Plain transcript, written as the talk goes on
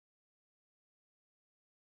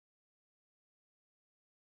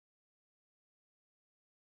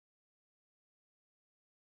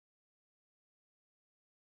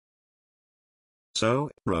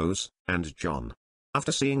So, Rose and John,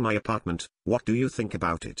 after seeing my apartment, what do you think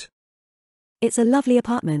about it? It's a lovely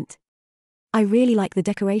apartment. I really like the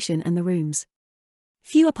decoration and the rooms.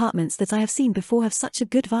 Few apartments that I have seen before have such a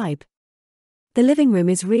good vibe. The living room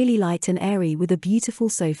is really light and airy with a beautiful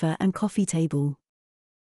sofa and coffee table.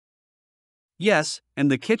 Yes,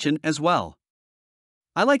 and the kitchen as well.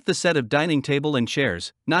 I like the set of dining table and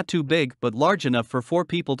chairs, not too big but large enough for 4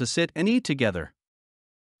 people to sit and eat together.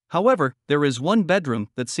 However, there is one bedroom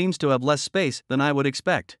that seems to have less space than I would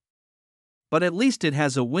expect. But at least it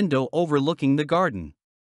has a window overlooking the garden.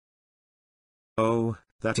 Oh,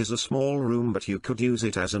 that is a small room, but you could use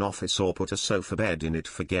it as an office or put a sofa bed in it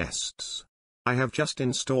for guests. I have just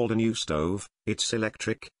installed a new stove. It's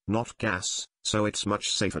electric, not gas, so it's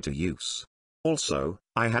much safer to use. Also,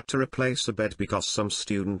 I had to replace a bed because some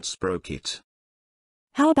students broke it.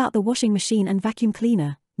 How about the washing machine and vacuum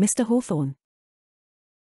cleaner, Mr. Hawthorne?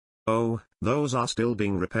 Oh, those are still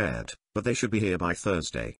being repaired, but they should be here by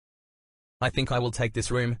Thursday. I think I will take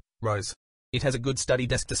this room, Rose. It has a good study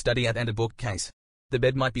desk to study at and a bookcase. The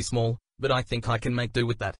bed might be small, but I think I can make do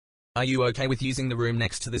with that. Are you okay with using the room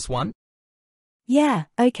next to this one? Yeah,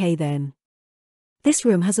 okay then. This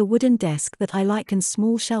room has a wooden desk that I like and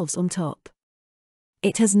small shelves on top.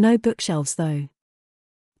 It has no bookshelves though.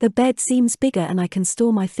 The bed seems bigger and I can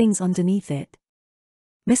store my things underneath it.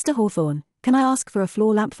 Mr. Hawthorne, can I ask for a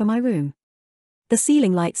floor lamp for my room? The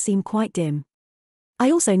ceiling lights seem quite dim. I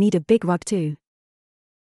also need a big rug too.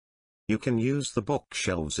 You can use the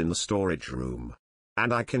bookshelves in the storage room.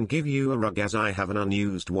 And I can give you a rug as I have an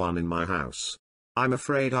unused one in my house. I'm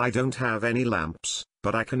afraid I don't have any lamps,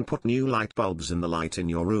 but I can put new light bulbs in the light in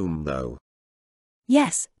your room though.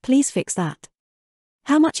 Yes, please fix that.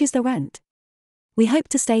 How much is the rent? We hope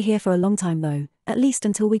to stay here for a long time though, at least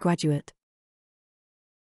until we graduate.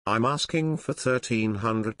 I'm asking for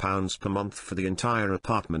 £1,300 per month for the entire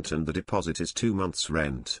apartment and the deposit is 2 months'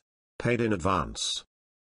 rent. Paid in advance.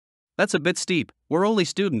 That's a bit steep, we're only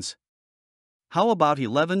students. How about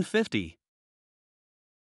 $11.50?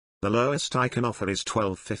 The lowest I can offer is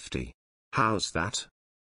 $12.50. How's that?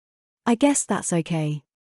 I guess that's okay.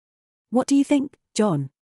 What do you think, John?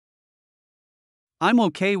 I'm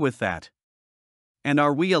okay with that. And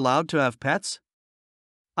are we allowed to have pets?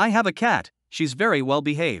 I have a cat, she's very well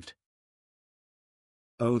behaved.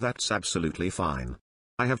 Oh, that's absolutely fine.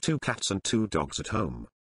 I have 2 cats and 2 dogs at home.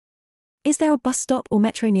 Is there a bus stop or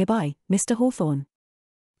metro nearby, Mr. Hawthorne?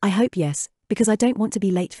 I hope yes, because I don't want to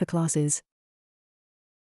be late for classes.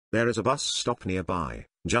 There is a bus stop nearby,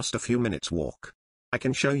 just a few minutes walk. I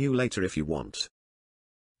can show you later if you want.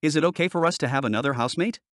 Is it okay for us to have another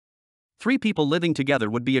housemate? 3 people living together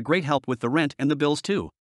would be a great help with the rent and the bills too.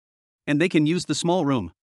 And they can use the small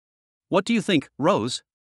room. What do you think, Rose?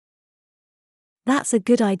 That's a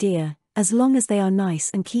good idea, as long as they are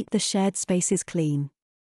nice and keep the shared spaces clean.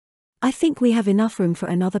 I think we have enough room for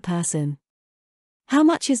another person. How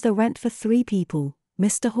much is the rent for 3 people,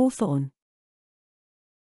 Mr. Hawthorne?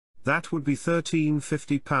 That would be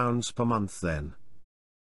 £13.50 per month then.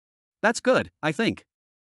 That's good, I think.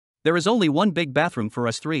 There is only one big bathroom for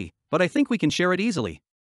us 3, but I think we can share it easily.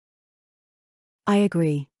 I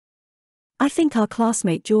agree. I think our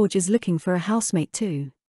classmate George is looking for a housemate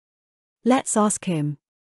too. Let's ask him.